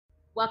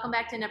Welcome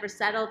back to Never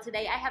Settle.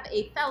 Today I have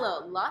a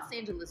fellow Los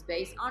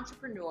Angeles-based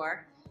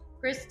entrepreneur,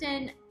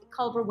 Kristen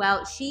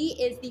Culver-Well. She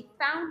is the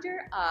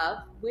founder of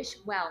Wish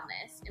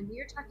Wellness, and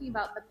we are talking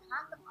about the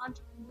path of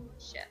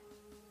entrepreneurship,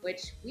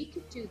 which we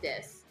could do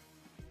this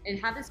and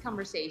have this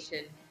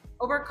conversation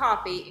over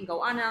coffee and go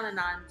on and on and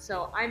on.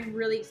 So I'm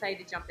really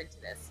excited to jump into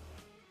this.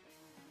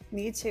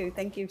 Me too.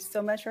 Thank you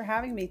so much for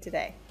having me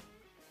today.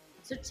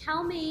 So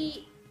tell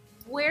me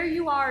where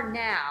you are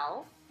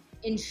now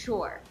in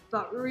short,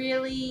 but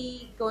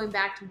really going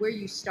back to where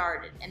you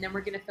started. And then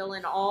we're going to fill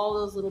in all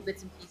those little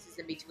bits and pieces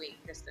in between,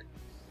 Kristen.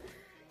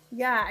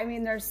 Yeah, I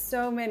mean, there's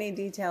so many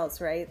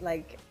details, right?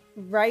 Like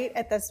right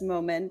at this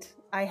moment,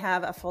 I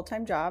have a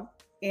full-time job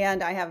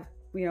and I have,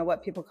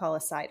 what people call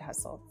a side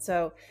hustle.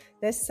 So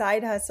this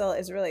side hustle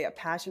is really a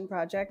passion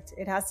project.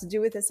 It has to do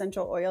with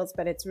essential oils,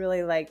 but it's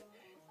really like,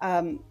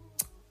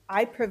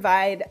 I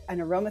provide an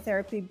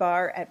aromatherapy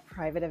bar at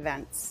private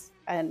events.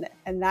 And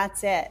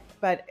that's it.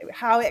 But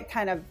how it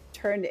kind of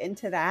turned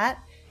into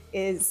that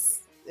is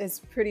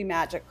pretty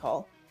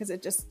magical, because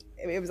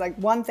it was like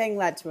one thing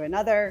led to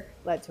another,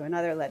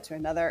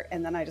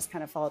 and then I just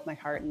kind of followed my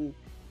heart and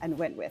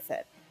went with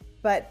it.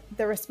 But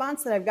the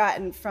response that I've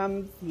gotten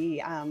from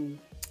the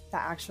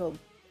actual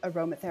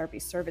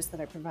aromatherapy service that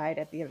I provide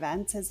at the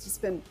events has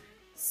just been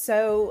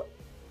so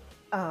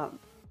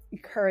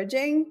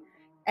encouraging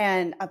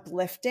and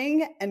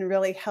uplifting, and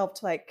really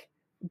helped like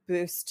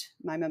boost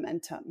my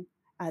momentum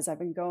as I've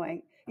been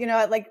going.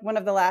 At like one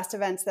of the last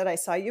events that I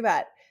saw you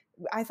at,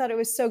 I thought it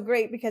was so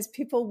great because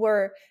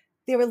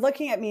they were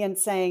looking at me and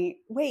saying,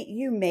 wait,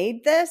 you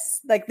made this?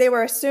 Like they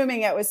were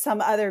assuming it was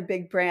some other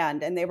big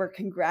brand and they were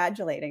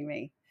congratulating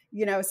me,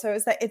 so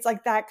it's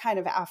like that kind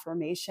of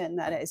affirmation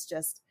that is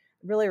just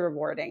really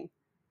rewarding.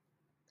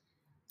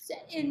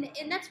 And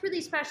that's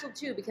really special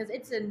too, because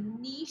it's a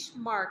niche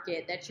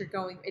market that you're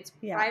going. It's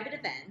private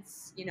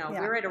events.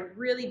 We're at a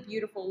really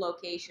beautiful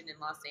location in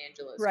Los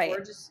Angeles, right?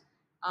 Gorgeous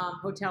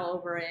hotel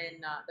over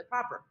in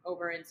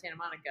over in Santa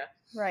Monica,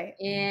 right?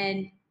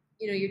 And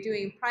you're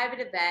doing a private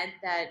event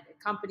that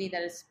a company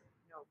that is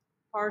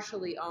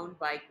partially owned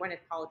by Gwyneth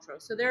Paltrow.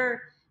 So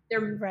they're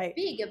right.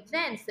 big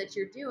events that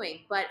you're doing,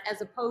 but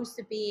as opposed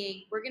to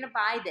being, we're going to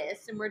buy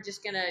this and we're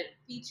just going to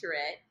feature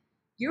it,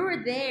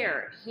 you're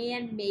there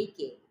hand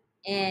making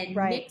and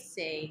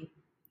mixing.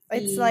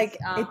 It's like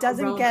it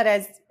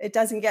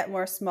doesn't get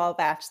more small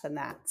batch than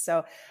that.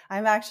 So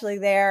I'm actually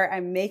there.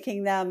 I'm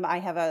making them. I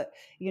have a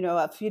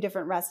few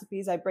different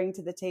recipes I bring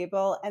to the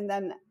table, and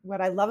then what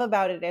I love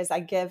about it is I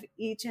give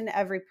each and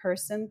every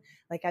person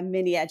like a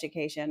mini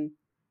education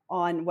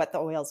on what the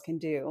oils can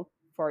do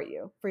for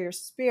you, for your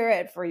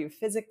spirit, for you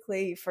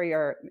physically, for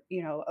your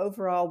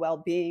overall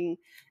well-being,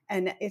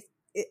 and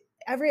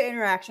every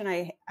interaction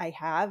I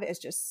have is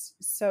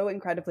just so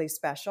incredibly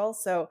special.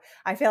 So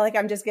I feel like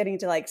I'm just getting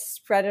to like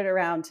spread it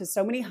around to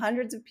so many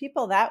hundreds of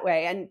people that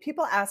way. And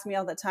people ask me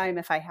all the time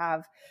if I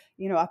have,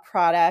 a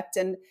product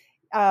and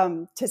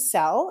to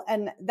sell.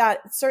 And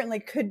that certainly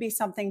could be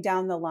something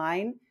down the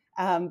line.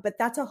 But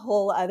that's a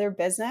whole other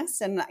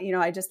business. And,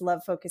 I just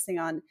love focusing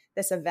on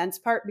this events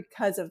part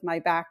because of my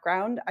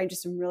background. I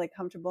just am really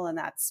comfortable in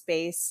that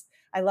space.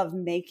 I love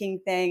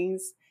making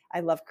things.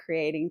 I love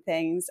creating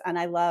things. And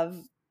I love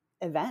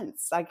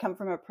events. I come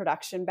from a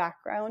production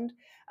background.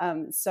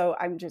 So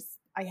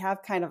I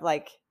have kind of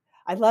like,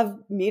 I love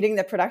meeting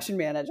the production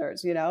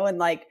managers, and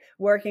like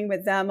working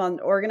with them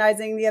on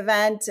organizing the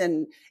event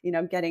and,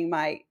 getting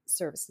my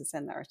services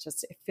in there.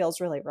 It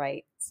feels really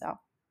right. So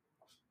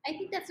I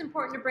think that's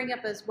important to bring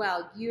up as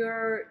well.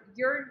 Your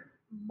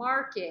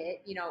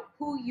market,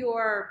 who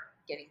you're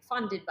getting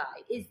funded by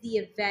is the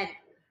event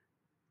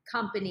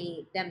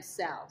company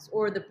themselves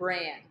or the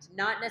brand,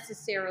 not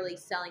necessarily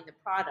selling the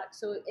product.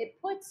 So it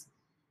puts,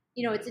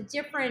 it's a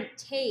different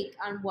take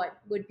on what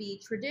would be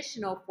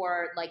traditional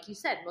for, like you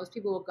said, most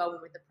people will go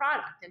in with the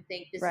product and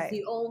think this is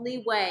the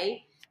only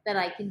way that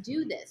I can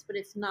do this, but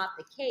it's not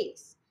the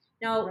case.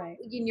 Now,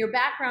 in your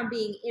background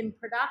being in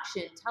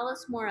production, tell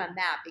us more on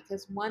that,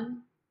 because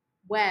one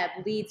web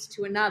leads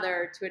to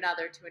another, to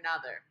another, to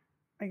another.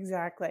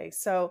 Exactly.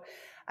 So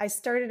I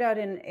started out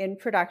in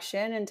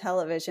production and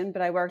television,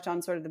 but I worked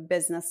on sort of the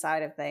business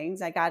side of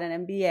things. I got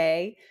an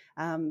MBA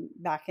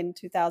back in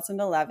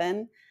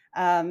 2011.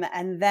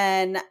 And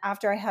then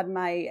after I had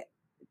my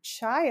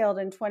child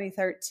in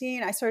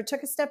 2013, I sort of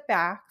took a step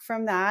back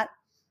from that.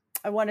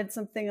 I wanted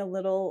something a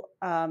little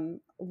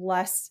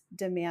less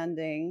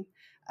demanding.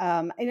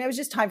 And it was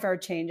just time for a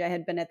change. I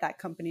had been at that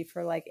company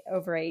for like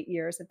over 8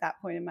 years at that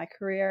point in my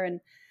career. And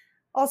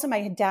also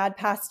my dad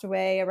passed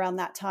away around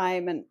that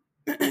time, and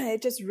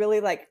it just really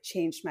like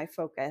changed my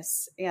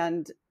focus.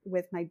 And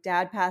with my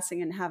dad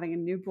passing and having a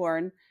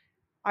newborn,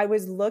 I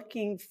was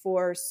looking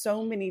for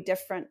so many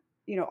different,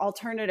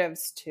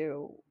 alternatives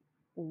to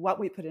what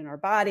we put in our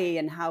body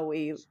and how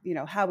we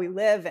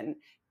live and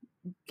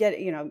get,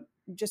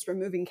 just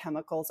removing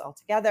chemicals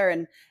altogether.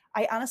 And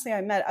I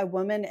met a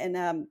woman in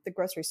the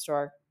grocery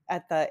store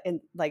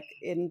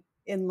in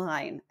in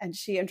line, and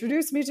she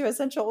introduced me to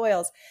essential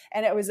oils.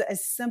 And it was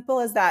as simple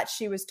as that.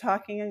 She was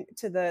talking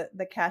to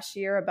the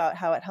cashier about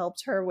how it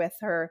helped her with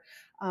her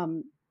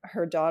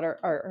daughter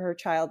or her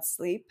child's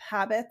sleep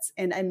habits.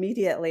 And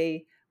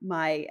immediately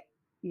my,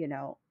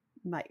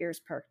 my ears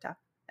perked up.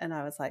 And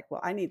I was like,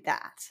 well, I need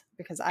that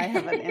because I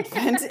have an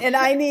infant and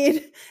I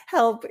need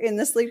help in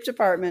the sleep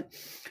department.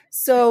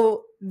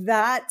 So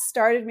that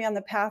started me on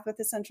the path with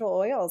essential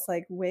oils,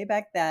 like way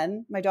back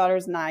then. My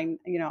daughter's 9,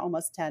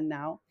 almost 10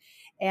 now.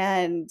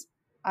 And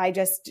I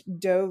just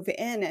dove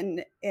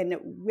in, and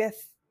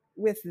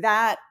with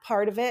that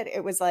part of it,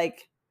 it was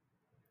like,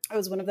 it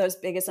was one of those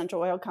big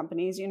essential oil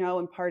companies,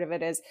 and part of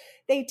it is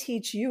they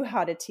teach you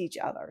how to teach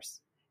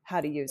others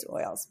how to use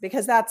oils,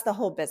 because that's the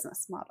whole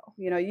business model.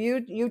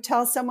 You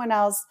tell someone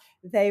else,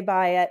 they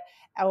buy it,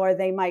 or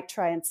they might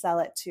try and sell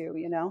it too,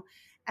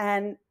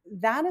 and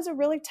that is a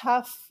really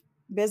tough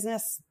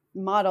business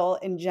model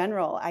in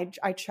general.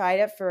 I tried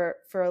it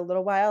for a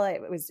little while.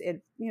 It was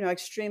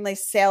extremely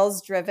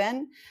sales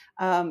driven.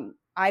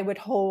 I would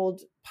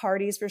hold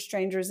parties for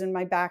strangers in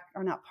my back,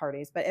 or not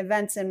parties, but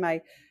events in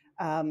my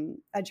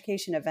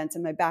education events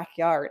in my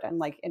backyard and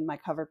like in my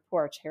covered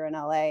porch here in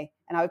LA.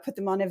 And I would put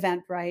them on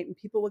Eventbrite, and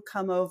people would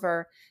come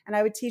over, and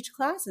I would teach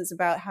classes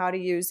about how to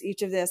use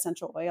each of the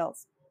essential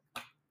oils,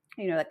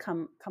 that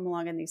come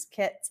along in these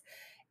kits.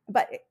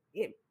 But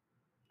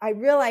I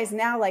realize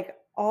now, like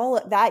all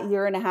that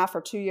year and a half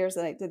or 2 years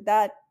that I did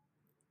that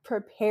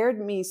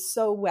prepared me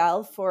so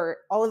well for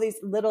all of these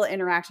little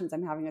interactions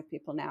I'm having with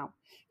people now,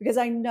 because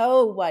I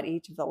know what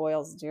each of the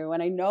oils do,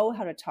 and I know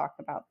how to talk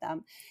about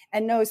them,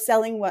 and know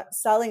selling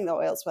the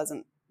oils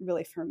wasn't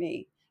really for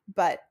me,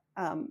 but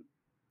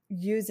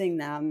using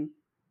them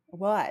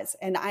was.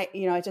 And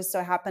it just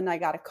so happened I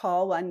got a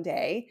call one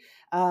day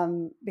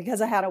because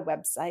I had a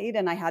website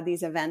and I had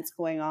these events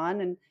going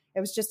on, and it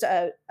was just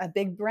a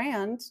big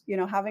brand,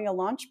 having a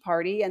launch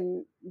party.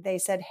 And they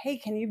said, hey,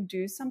 can you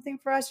do something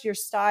for us? Your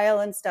style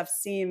and stuff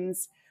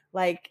seems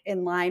like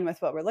in line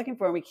with what we're looking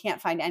for, and we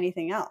can't find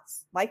anything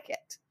else like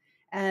it.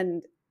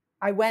 And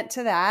I went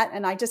to that,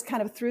 and I just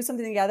kind of threw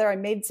something together. I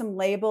made some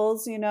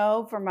labels,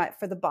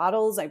 for the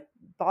bottles. I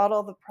bought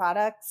all the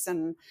products,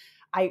 and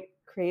I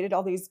created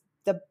all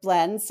the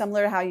blends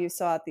similar to how you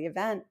saw at the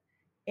event.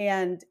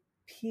 And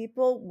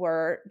people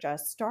were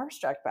just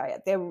starstruck by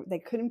it. They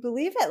couldn't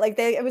believe it. Like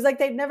it was like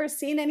they'd never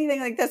seen anything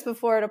like this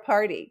before at a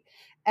party.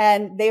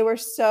 And they were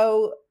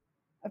so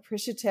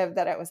appreciative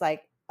that it was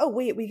like, oh,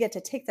 wait, we get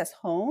to take this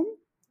home?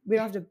 We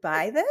don't have to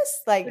buy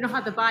this? Like, we don't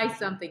have to buy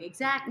something.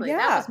 Exactly. Yeah.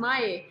 That was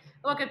I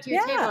walk up to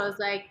your table, I was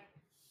like,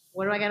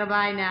 what do I gotta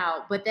buy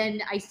now? But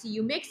then I see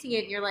you mixing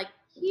it, and you're like,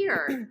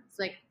 here. It's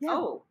like,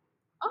 oh,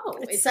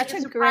 it's such like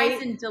a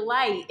surprise and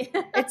delight.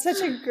 It's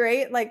such a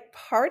great like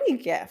party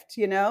gift,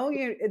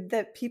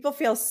 that people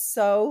feel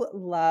so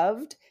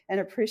loved and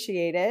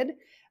appreciated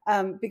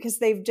because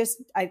they've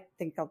just, I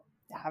think they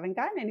haven't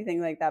gotten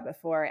anything like that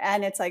before.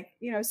 And it's like,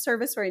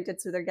 service oriented.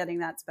 So they're getting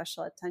that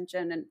special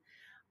attention. And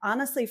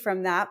honestly,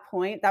 from that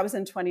point, that was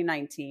in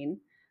 2019.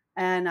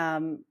 And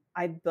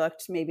I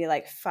booked maybe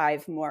like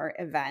 5 more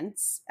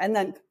events, and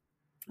then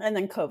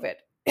COVID,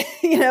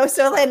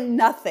 so then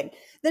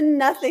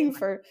nothing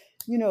for,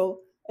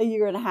 a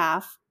year and a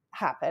half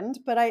happened.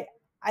 But I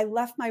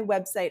left my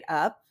website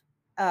up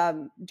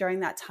during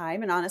that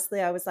time. And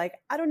honestly, I was like,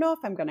 I don't know if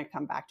I'm going to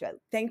come back to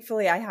it.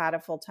 Thankfully, I had a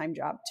full-time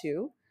job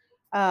too,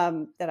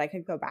 that I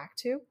could go back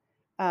to.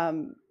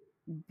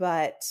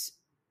 But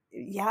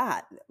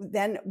yeah,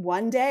 then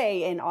one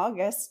day in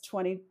August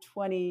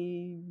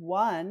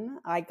 2021,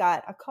 I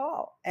got a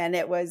call, and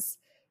it was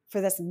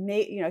for this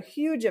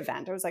huge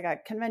event. It was like a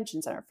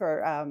convention center for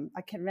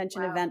a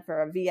convention event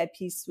for a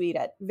VIP suite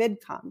at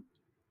VidCon.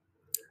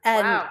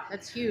 And wow,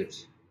 that's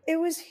huge. It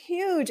was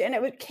huge, and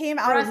it came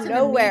out of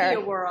nowhere. In the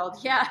media world,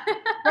 yeah.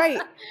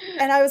 Right.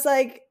 And I was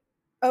like,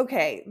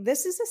 okay,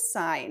 this is a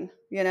sign.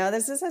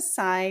 This is a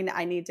sign.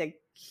 I need to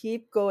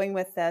keep going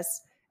with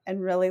this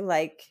and really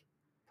like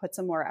put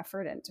some more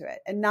effort into it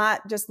and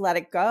not just let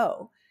it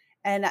go.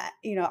 And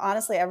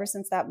honestly, ever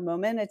since that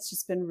moment, it's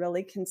just been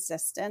really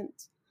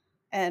consistent,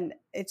 and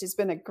it's just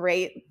been a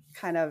great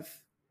kind of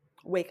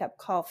wake up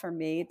call for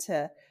me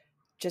to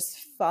just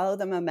follow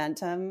the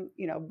momentum,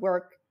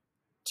 work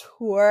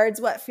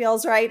towards what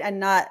feels right and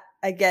not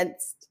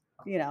against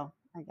what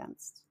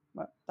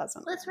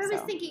doesn't. That's what I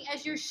was thinking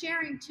as you're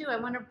sharing too. I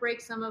want to break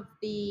some of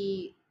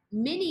the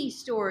mini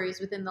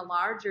stories within the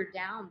larger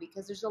down,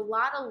 because there's a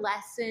lot of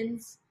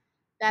lessons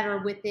that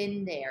are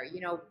within there. You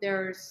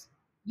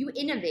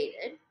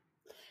innovated,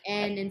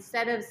 and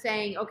instead of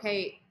saying,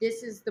 okay,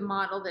 this is the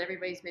model that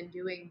everybody's been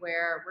doing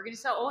where we're going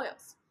to sell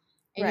oils,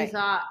 and you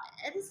thought,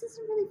 this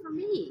isn't really for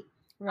me.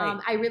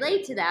 Right. I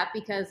relate to that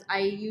because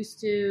I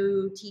used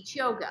to teach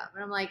yoga,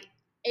 and I'm like,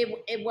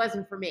 it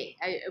wasn't for me.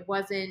 It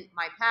wasn't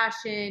my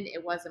passion.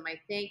 It wasn't my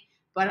thing.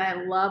 But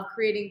I love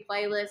creating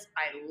playlists.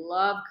 I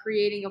love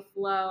creating a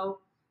flow.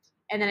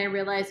 And then I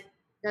realized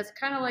that's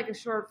kind of like a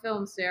short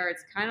film, Sarah.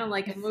 It's kind of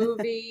like a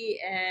movie,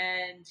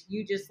 and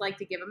you just like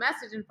to give a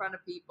message in front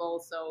of people.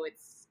 So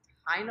it's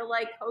kind of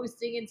like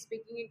hosting and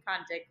speaking and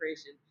content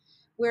creation,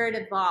 where it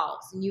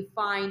evolves and you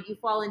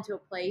fall into a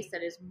place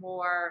that is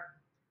more,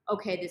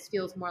 okay, this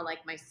feels more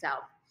like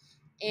myself.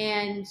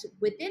 And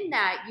within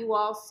that, you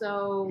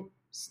also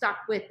stuck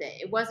with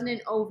it. It wasn't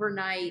an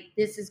overnight,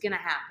 this is going to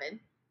happen.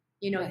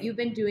 Right. You've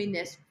been doing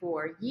this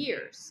for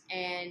years.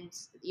 And,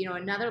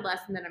 another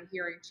lesson that I'm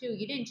hearing too,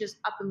 you didn't just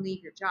up and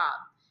leave your job.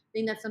 I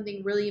think that's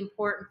something really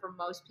important for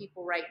most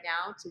people right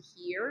now to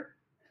hear.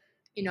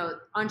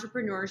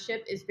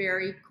 Entrepreneurship is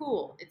very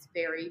cool. It's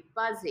very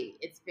buzzy.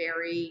 It's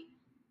very,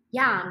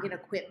 yeah, I'm going to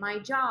quit my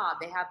job.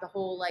 They have the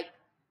whole like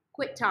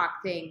quit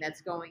talk thing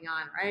that's going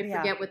on, right? I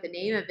forget what the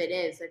name of it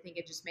is. I think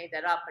I just made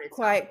that up, but it's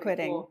quiet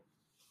quitting. Cool.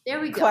 There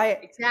we go. Quiet.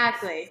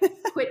 Exactly.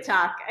 Quit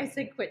talk. I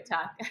said quit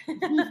talk.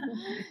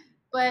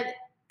 But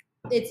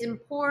it's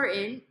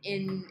important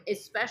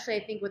especially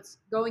I think what's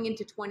going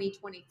into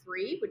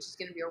 2023, which is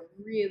going to be a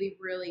really,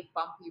 really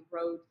bumpy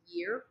road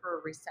year for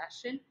a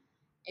recession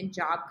and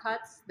job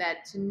cuts,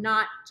 that to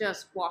not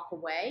just walk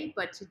away,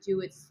 but to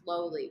do it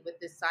slowly with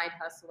this side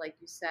hustle, like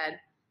you said,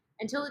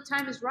 until the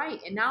time is right.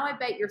 And now I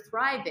bet you're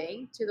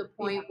thriving to the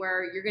point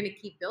where you're going to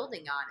keep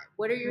building on it.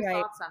 What are your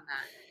thoughts on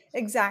that?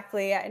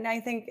 Exactly. And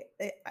I think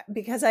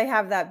because I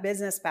have that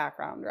business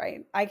background,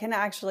 right, I can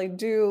actually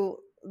do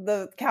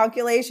the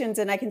calculations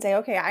and I can say,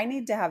 okay, I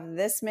need to have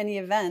this many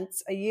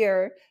events a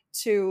year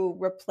to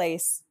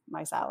replace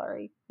my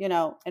salary,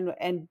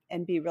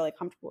 and be really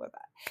comfortable with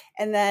that.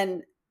 And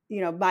then,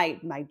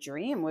 my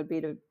dream would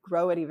be to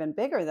grow it even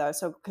bigger though.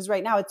 So, because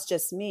right now it's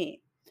just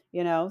me,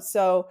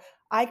 so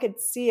I could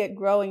see it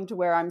growing to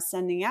where I'm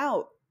sending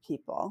out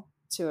people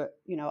to,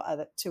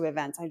 to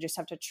events. I just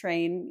have to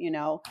train,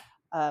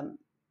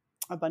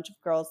 a bunch of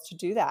girls to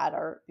do that,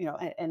 or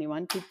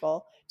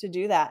people to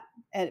do that.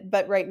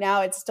 But right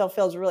now it still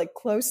feels really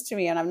close to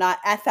me, and I'm not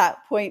at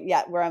that point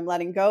yet where I'm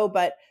letting go.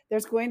 But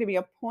there's going to be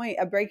a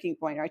breaking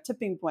point or a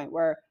tipping point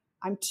where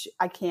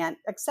I can't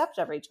accept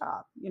every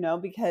job,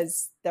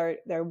 because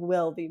there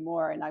will be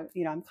more, and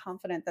I'm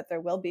confident that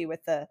there will be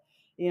with the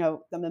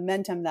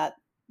momentum that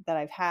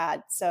I've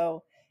had.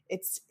 So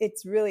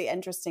it's really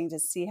interesting to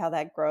see how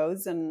that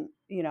grows. And,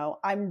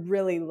 I'm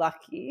really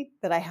lucky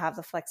that I have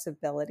the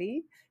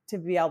flexibility to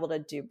be able to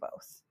do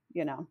both,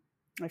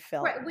 I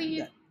feel. Right.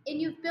 Well, and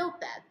you've built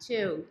that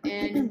too.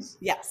 And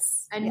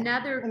yes.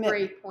 Another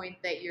great point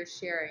that you're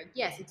sharing.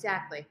 Yes,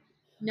 exactly.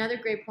 Another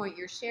great point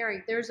you're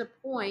sharing. There's a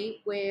point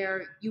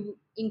where you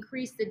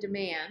increase the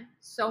demand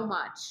so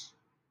much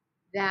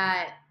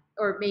that,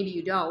 or maybe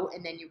you don't,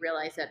 and then you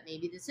realize that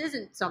maybe this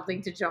isn't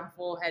something to jump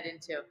full head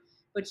into,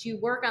 but you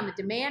work on the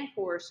demand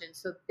portion.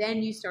 So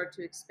then you start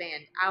to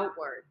expand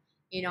outward,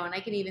 and I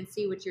can even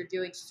see what you're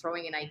doing, just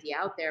throwing an idea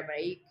out there, but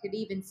I could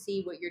even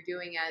see what you're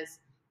doing as,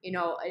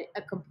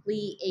 a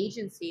complete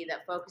agency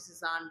that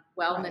focuses on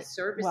wellness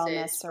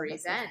services for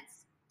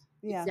events.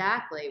 Yeah.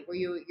 Exactly. Where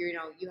you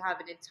have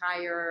an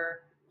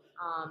entire,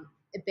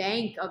 a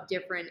bank of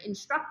different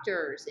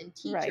instructors and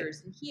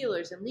teachers and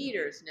healers and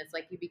leaders. And it's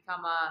like you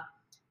become a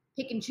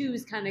pick and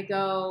choose kind of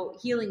go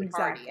healing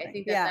party. I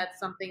think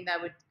that's something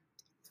that would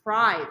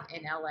thrive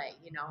in LA,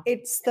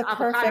 It's the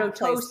avocado perfect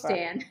toast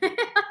stand.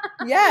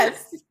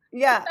 Yes.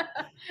 Yeah.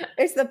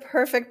 It's the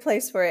perfect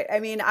place for it. I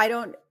mean, I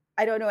don't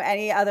know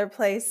any other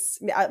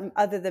place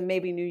other than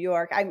maybe New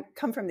York. I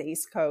come from the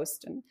East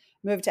Coast and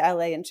moved to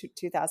LA in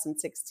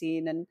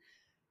 2016. And,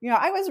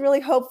 I was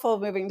really hopeful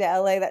moving to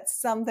LA that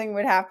something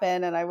would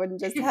happen and I wouldn't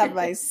just have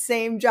my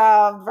same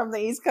job from the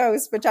East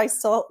Coast, which I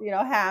still,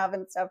 have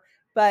and stuff.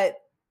 But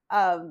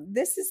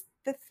this is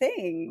the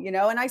thing,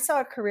 and I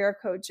saw a career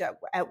coach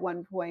at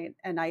one point,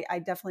 and I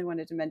definitely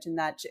wanted to mention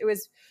that. It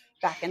was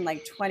back in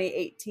like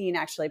 2018,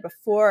 actually,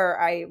 before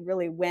I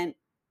really went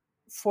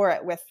for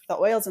it with the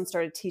oils and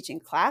started teaching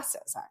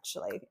classes,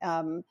 actually.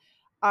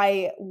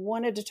 I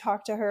wanted to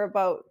talk to her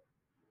about,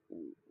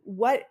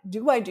 what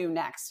do I do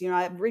next?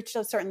 I've reached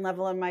a certain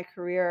level in my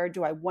career.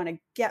 Do I want to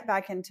get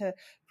back into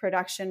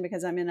production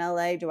because I'm in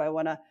LA? Do I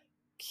want to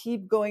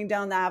keep going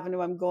down the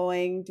avenue I'm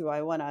going? Do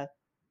I want to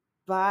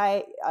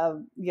buy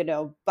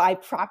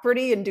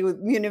property and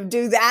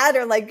do that,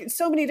 or like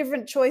so many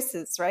different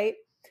choices, right?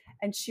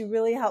 And she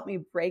really helped me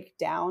break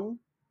down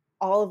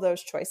all of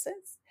those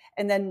choices,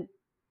 and then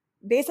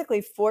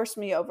basically forced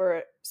me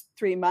over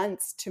 3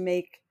 months to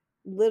make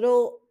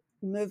little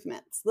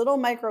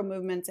micro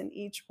movements in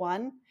each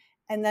one.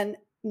 And then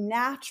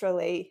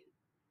naturally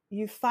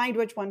you find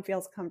which one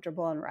feels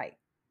comfortable and right.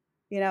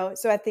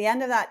 So at the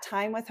end of that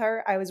time with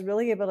her, I was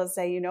really able to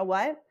say, you know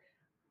what?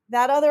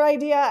 That other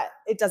idea,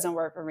 it doesn't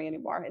work for me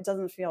anymore. It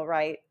doesn't feel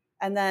right.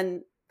 And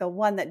then the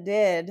one that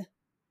did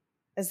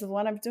is the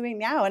one I'm doing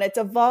now. And it's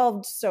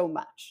evolved so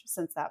much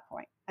since that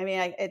point. I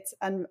mean, it's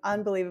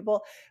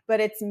unbelievable, but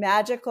it's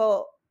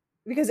magical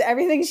because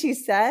everything she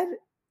said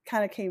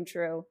kind of came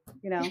true,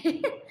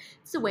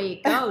 It's the way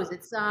it goes.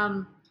 It's,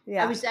 I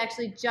was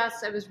actually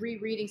I was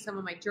rereading some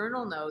of my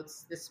journal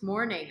notes this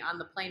morning on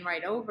the plane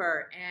ride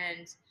over,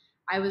 and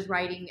I was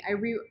writing, I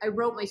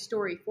wrote my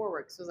story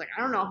forward. So I was like,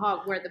 I don't know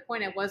where the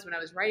point I was when I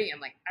was writing,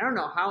 I'm like, I don't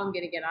know how I'm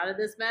going to get out of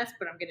this mess,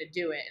 but I'm going to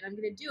do it. And I'm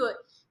going to do it.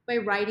 by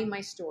writing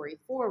my story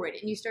forward.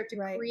 And you start to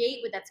Right.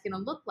 create what that's going to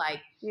look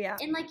like. Yeah.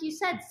 And like you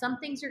said, some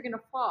things are going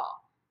to fall.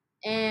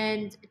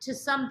 And to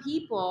some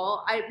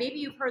people, maybe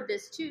you've heard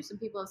this too. Some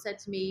people have said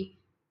to me,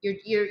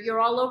 you're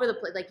all over the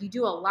place. Like you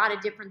do a lot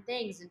of different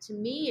things. And to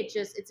me,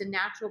 it's a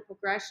natural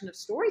progression of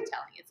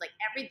storytelling. It's like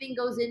everything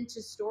goes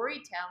into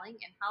storytelling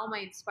and how am I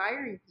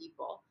inspiring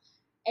people?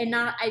 And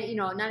not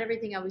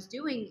everything I was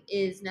doing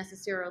is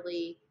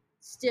necessarily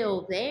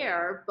still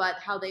there, but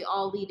how they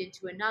all lead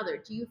into another.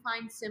 Do you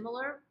find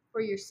similar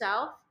for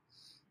yourself?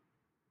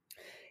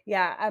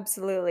 Yeah,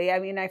 absolutely. I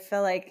mean, I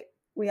feel like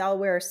we all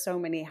wear so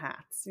many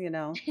hats, you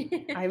know.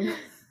 I'm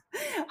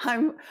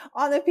I'm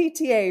on the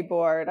PTA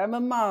board. I'm a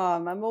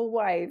mom. I'm a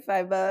wife.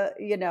 I'm a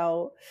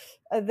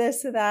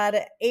this or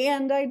that,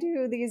 and I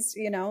do these,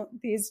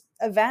 these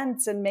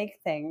events and make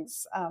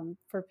things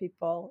for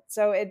people.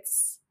 So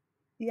it's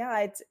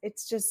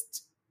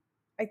just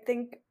I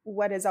think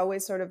what has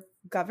always sort of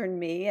governed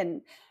me,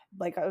 and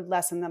like a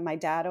lesson that my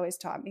dad always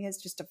taught me,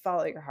 is just to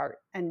follow your heart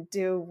and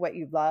do what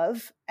you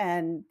love,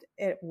 and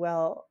it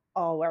will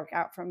all work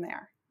out from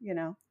there,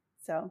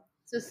 So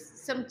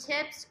some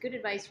tips, good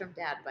advice from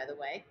dad, by the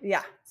way.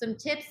 Yeah. Some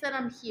tips that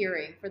I'm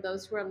hearing for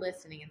those who are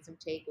listening and some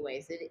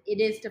takeaways. It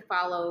is to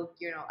follow,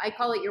 I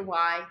call it your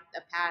why,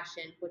 a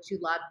passion, what you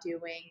love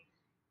doing,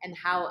 and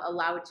how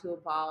allow it to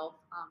evolve.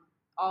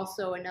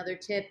 Also, another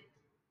tip,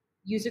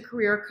 use a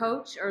career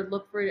coach or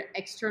look for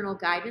external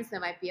guidance that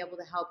might be able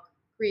to help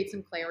create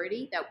some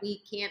clarity that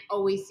we can't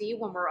always see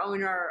when we're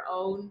on our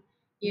own,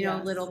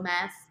 Yes. little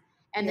mess.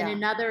 And then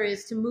another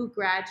is to move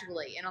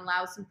gradually and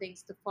allow some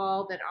things to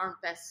fall that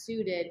aren't best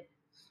suited,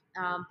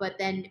 but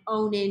then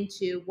own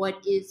into what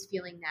is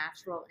feeling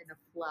natural in a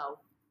flow.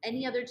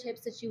 Any other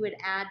tips that you would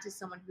add to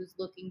someone who's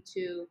looking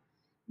to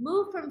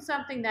move from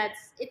something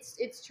that's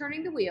it's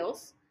turning the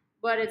wheels,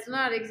 but it's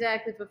not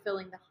exactly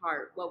fulfilling the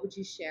heart? What would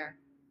you share?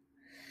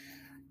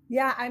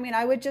 Yeah, I mean,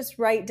 I would just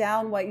write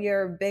down what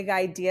your big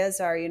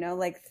ideas are,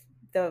 like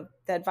the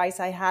advice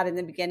I had in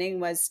the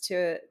beginning was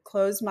to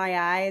close my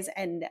eyes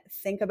and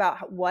think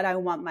about what I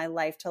want my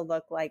life to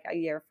look like a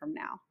year from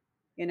now,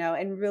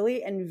 and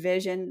really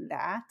envision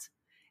that,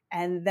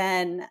 and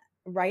then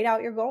write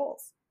out your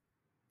goals,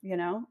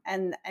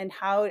 and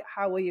how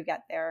will you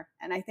get there?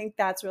 And I think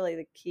that's really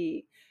the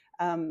key.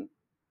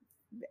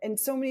 And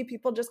so many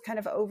people just kind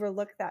of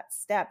overlook that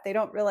step. They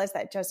don't realize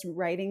that just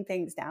writing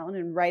things down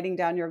and writing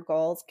down your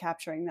goals,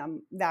 capturing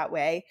them that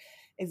way,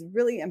 is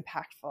really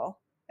impactful.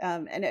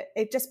 And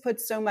it just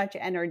puts so much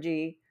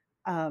energy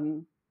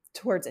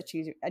towards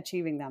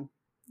achieving them,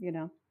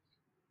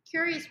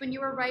 Curious, when you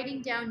were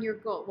writing down your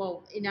goal,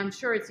 well, and I'm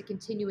sure it's a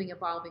continuing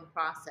evolving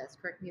process.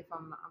 Correct me if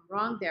I'm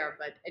wrong there,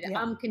 but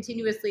I'm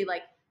continuously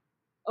like,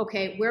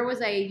 okay, where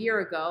was I a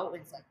year ago?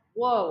 And it's like,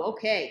 whoa,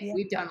 okay,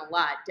 we've done a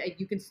lot.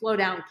 You can slow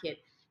down, kid.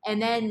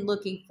 And then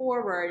looking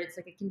forward, it's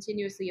like a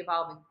continuously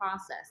evolving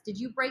process. Did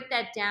you break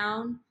that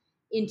down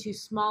into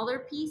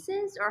smaller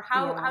pieces, or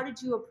how did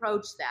you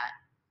approach that?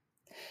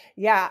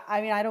 Yeah,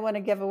 I mean, I don't want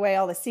to give away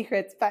all the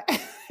secrets, but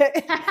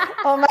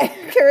all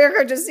my career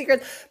coach's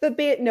secrets. But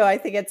no, I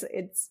think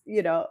it's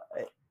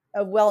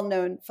a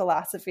well-known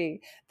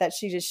philosophy that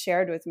she just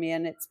shared with me,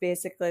 and it's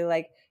basically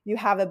like you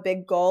have a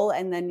big goal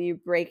and then you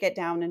break it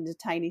down into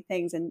tiny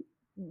things, and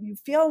you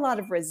feel a lot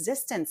of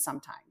resistance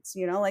sometimes.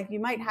 Like you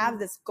might have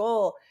this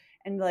goal,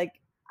 and like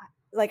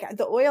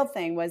the oil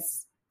thing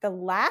was the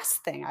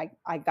last thing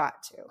I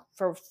got to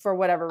for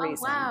whatever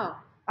reason. Wow.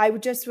 I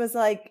just was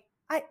like,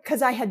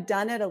 because I had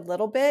done it a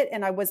little bit,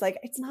 and I was like,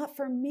 it's not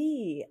for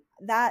me.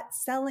 That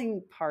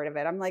selling part of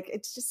it, I'm like,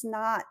 it's just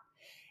not.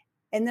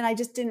 And then I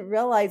just didn't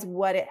realize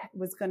what it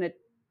was going to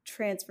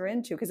transfer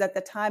into. Because at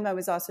the time I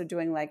was also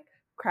doing like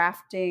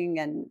crafting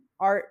and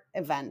art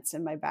events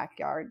in my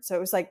backyard. So it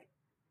was like,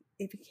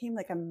 it became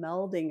like a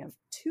melding of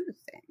two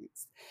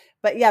things.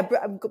 But yeah,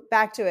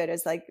 back to it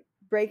is like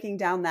breaking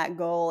down that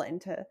goal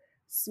into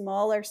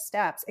smaller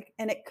steps.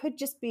 And it could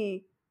just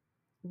be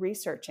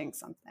researching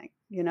something,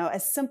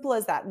 as simple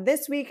as that.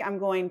 This week, I'm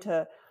going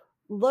to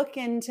look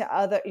into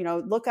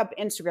look up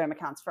Instagram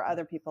accounts for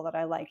other people that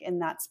I like in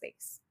that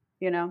space,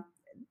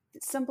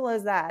 simple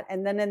as that.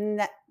 And then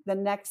in the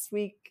next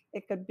week,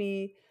 it could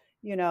be,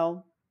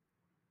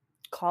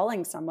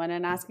 calling someone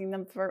and asking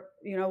them for,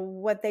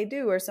 what they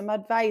do or some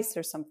advice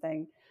or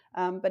something.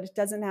 But it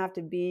doesn't have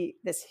to be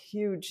this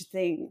huge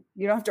thing.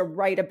 You don't have to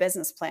write a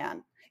business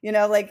plan,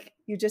 like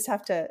you just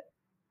have to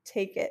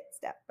take it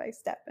step by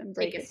step and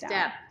break it down. Take a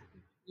step.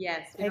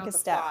 Yes. Take a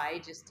step.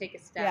 Just take a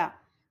step. Yeah.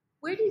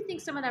 Where do you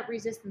think some of that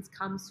resistance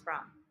comes from?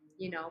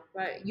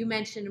 But you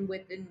mentioned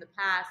within the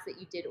past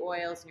that you did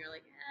oils and you're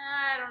like,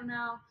 I don't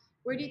know.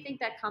 Where do you think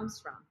that comes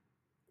from?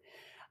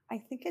 I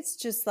think it's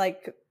just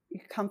like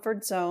your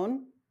comfort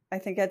zone. I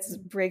think it's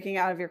breaking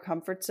out of your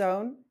comfort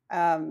zone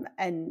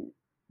and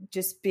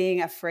just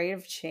being afraid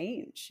of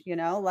change,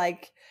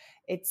 like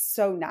it's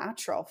so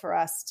natural for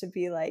us to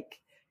be like,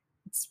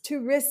 it's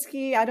too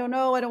risky. I don't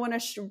know. I don't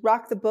want to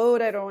rock the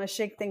boat. I don't want to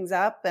shake things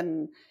up.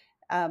 And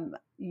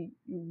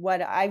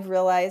what I've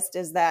realized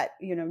is that,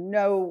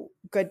 no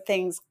good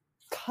things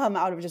come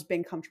out of just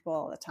being comfortable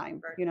all the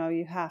time. Right. You know,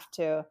 you have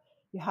to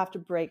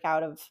break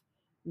out of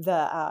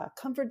the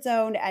comfort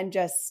zone and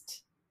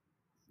just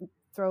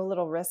throw a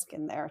little risk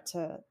in there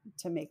to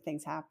make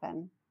things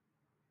happen,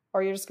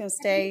 or you're just going to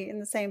stay in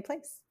the same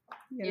place,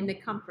 you know? In the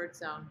comfort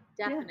zone.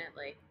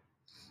 Definitely.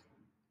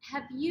 Yeah.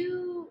 Have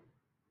you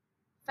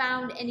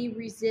found any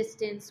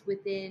resistance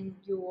within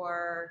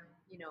your,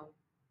 you know,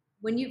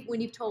 when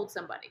you've told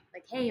somebody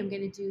like, hey, I'm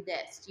going to do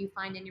this, do you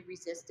find any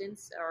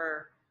resistance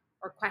or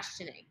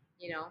questioning?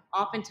 You know,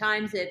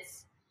 oftentimes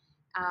it's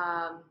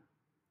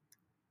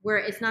where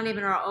it's not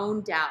even our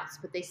own doubts,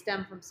 but they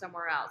stem from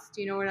somewhere else.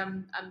 Do you know what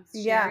I'm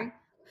sharing? Yeah.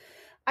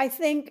 I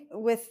think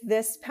with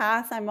this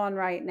path I'm on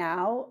right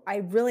now, I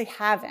really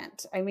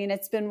haven't. I mean,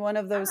 it's been one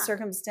of those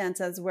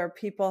circumstances where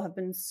people have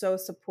been so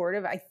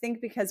supportive. I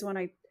think because when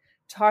I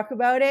talk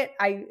about it,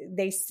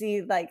 they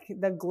see like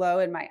the glow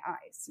in my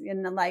eyes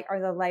and the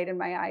light in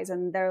my eyes.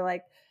 And they're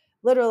like,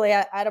 literally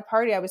at a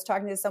party, I was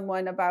talking to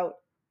someone about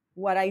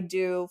what I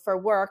do for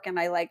work, and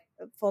I like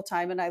full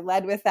time, and I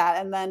led with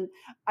that. And then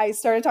I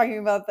started talking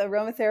about the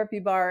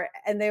aromatherapy bar,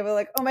 and they were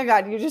like, "Oh my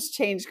God, you just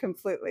changed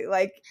completely.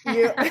 Like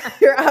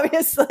you're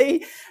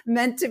obviously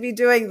meant to be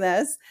doing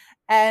this."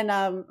 And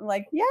I'm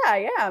like, yeah,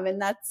 I am.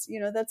 And that's, you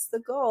know, that's the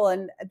goal.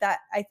 And that,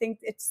 I think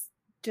it's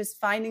just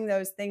finding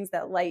those things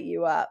that light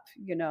you up.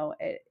 You know,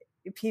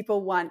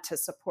 people want to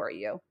support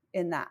you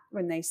in that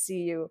when they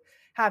see you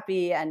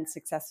happy and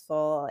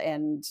successful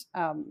and,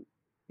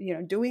 you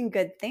know, doing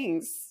good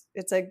things.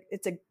 It's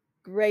a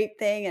great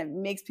thing. It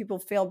makes people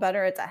feel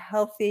better. It's a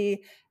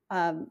healthy,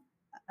 you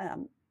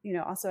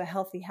know, also a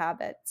healthy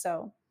habit.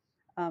 So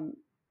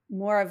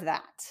more of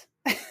that.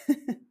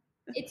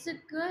 It's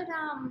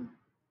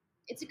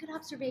a good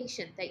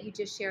observation that you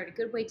just shared. A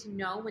good way to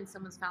know when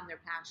someone's found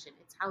their passion.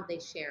 It's how they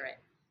share it.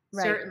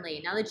 Right.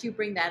 Certainly. Now that you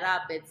bring that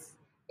up,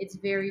 it's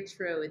very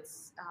true.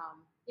 It's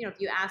you know,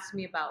 if you ask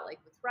me about like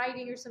with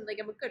writing or something, like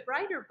I'm a good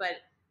writer, but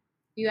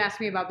if you ask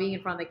me about being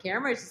in front of the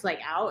camera, it's just like,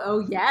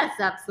 oh yes,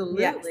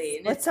 absolutely. Yes.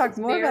 And let's talk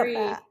more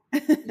about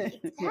that.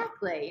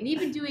 Exactly. Yeah. And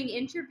even doing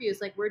interviews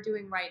like we're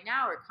doing right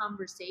now or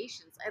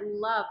conversations,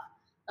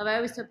 I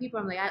always tell people,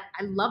 I'm like,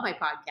 I love my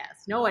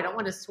podcast. No, I don't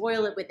want to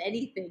spoil it with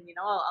anything. You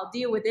know, I'll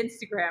deal with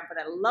Instagram, but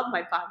I love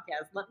my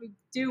podcast. Let me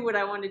do what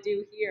I want to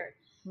do here.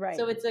 Right.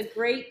 So it's a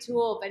great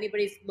tool if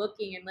anybody's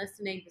looking and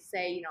listening to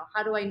say, you know,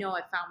 how do I know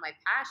I found my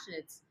passion?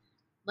 It's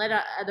let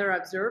other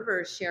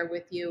observers share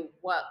with you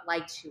what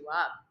lights you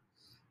up.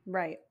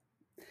 Right.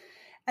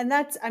 And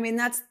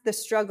that's the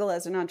struggle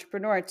as an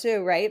entrepreneur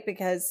too, right?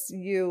 Because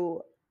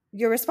you're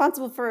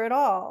responsible for it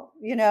all,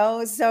 you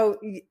know? So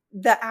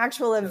the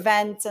actual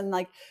events and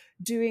like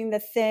doing the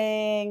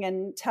thing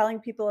and telling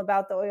people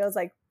about the oils,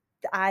 like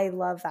I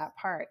love that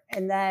part.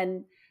 And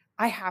then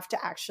I have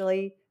to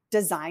actually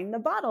design the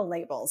bottle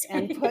labels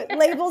and put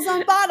labels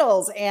on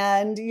bottles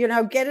and, you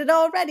know, get it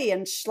all ready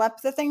and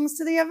schlep the things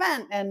to the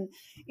event. And,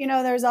 you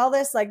know, there's all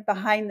this like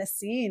behind the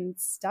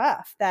scenes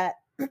stuff that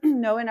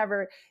no one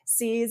ever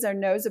sees or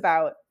knows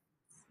about.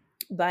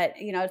 But,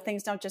 you know,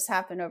 things don't just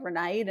happen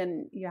overnight,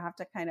 and you have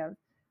to kind of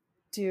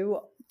do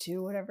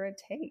whatever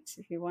it takes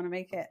if you want to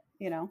make it,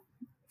 you know,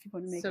 if you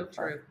want to make it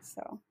work.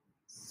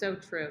 So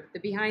true. The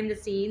behind the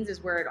scenes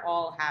is where it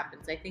all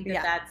happens. I think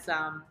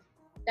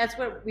that's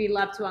what we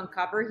love to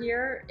uncover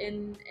here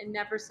in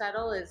Never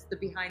Settle is the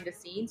behind the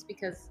scenes,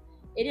 because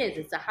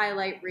it's a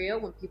highlight reel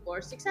when people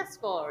are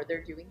successful or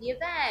they're doing the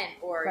event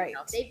or right. You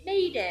know, they've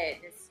made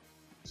it.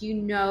 Do you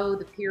know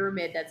the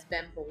pyramid that's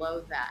been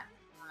below that?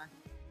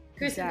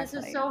 Kristen, exactly.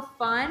 This is so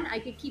fun. I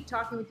could keep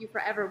talking with you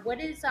forever. What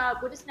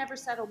does Never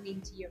Settle mean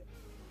to you?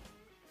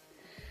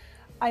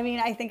 I mean,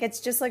 I think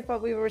it's just like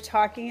what we were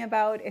talking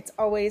about. It's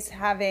always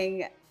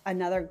having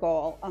another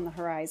goal on the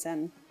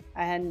horizon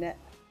and,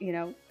 you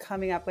know,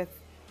 coming up with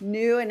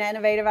new and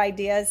innovative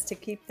ideas to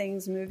keep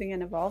things moving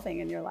and evolving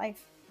in your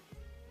life.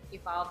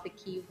 Evolve, the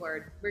key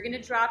word. We're going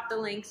to drop the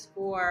links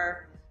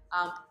for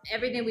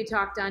everything we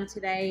talked on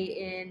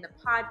today in the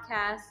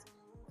podcast,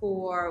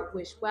 for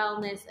Wish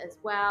Wellness as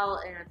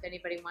well. And if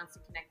anybody wants to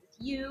connect with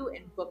you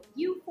and book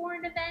you for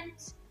an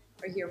event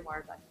or hear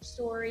more about your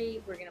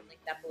story, we're going to link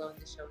that below in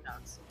the show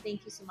notes. So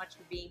thank you so much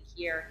for being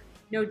here.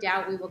 No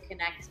doubt we will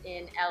connect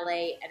in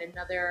LA at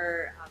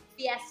another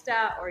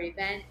fiesta or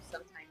event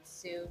sometime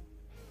soon.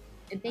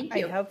 And thank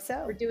you. I hope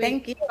so. For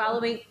doing,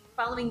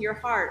 following your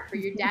heart, for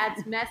your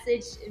dad's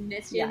message and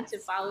mission to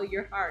follow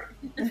your heart.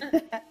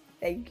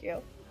 Thank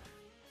you.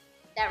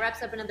 That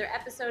wraps up another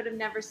episode of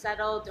Never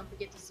Settle. Don't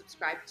forget to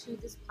subscribe to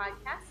this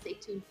podcast. Stay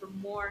tuned for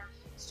more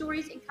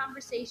stories and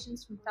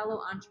conversations from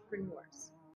fellow entrepreneurs.